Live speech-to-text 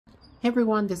Hey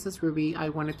everyone, this is Ruby. I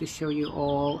wanted to show you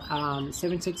all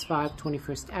 765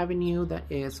 21st Avenue that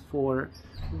is for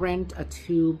rent a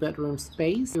 2-bedroom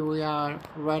space. Here we are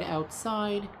right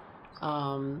outside.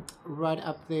 Right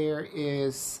up there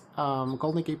is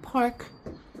Golden Gate Park,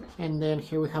 and then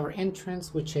here we have our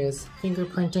entrance, which is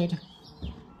fingerprinted.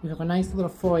 We have a nice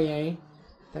little foyer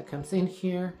that comes in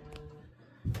here.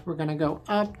 We're gonna go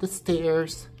up the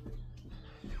stairs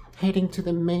heading to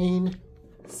the main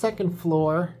second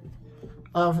floor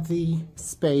of the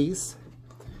space,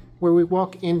 where we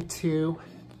walk into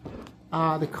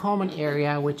the common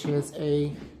area, which is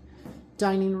a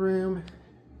dining room,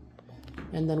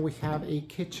 and then we have a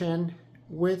kitchen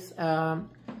with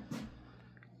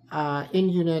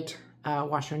in-unit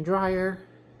washer and dryer,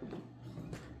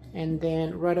 and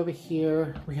then right over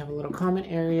here we have a little common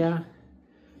area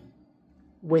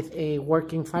with a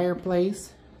working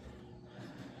fireplace.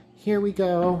 Here we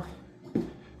go.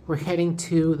 We're heading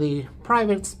to the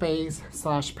private space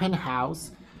 /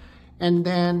 penthouse, and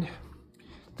then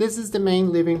this is the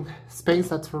main living space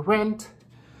that's for rent.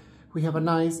 We have a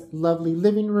nice lovely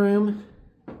living room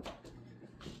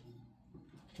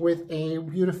with a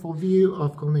beautiful view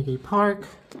of Golden Gate Park.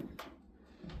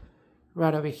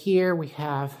 Right over here we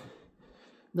have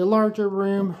the larger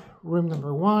room, room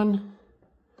number 1,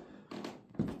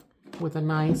 with a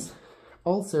nice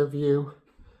also view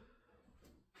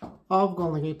of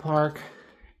Golden Gate Park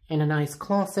and a nice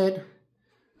closet.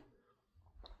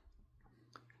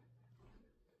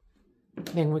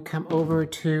 Then we come over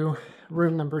to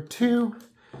room number 2.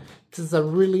 This is a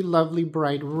really lovely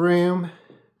bright room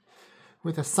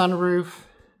with a sunroof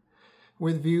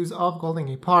with views of Golden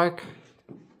Gate Park.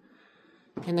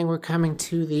 And then we're coming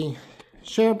to the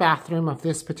shared bathroom of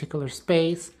this particular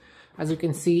space. As you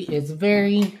can see, it's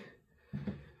very,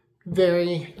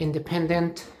 very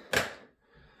independent.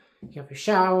 You have your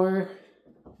shower,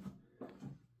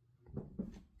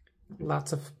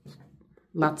 lots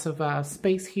of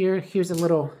space here. Here's a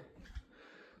little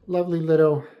lovely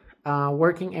little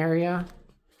working area,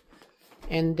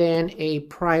 and then a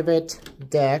private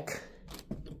deck,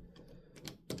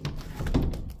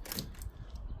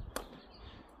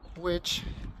 which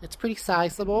it's pretty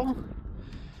sizable,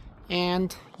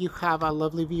 and you have a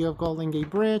lovely view of Golden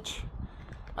Gate Bridge,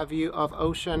 a view of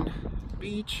Ocean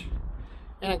Beach,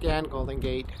 and again, Golden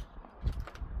Gate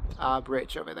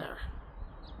Bridge over there.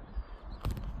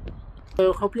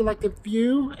 So hope you like the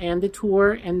view and the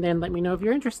tour, and then let me know if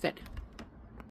you're interested.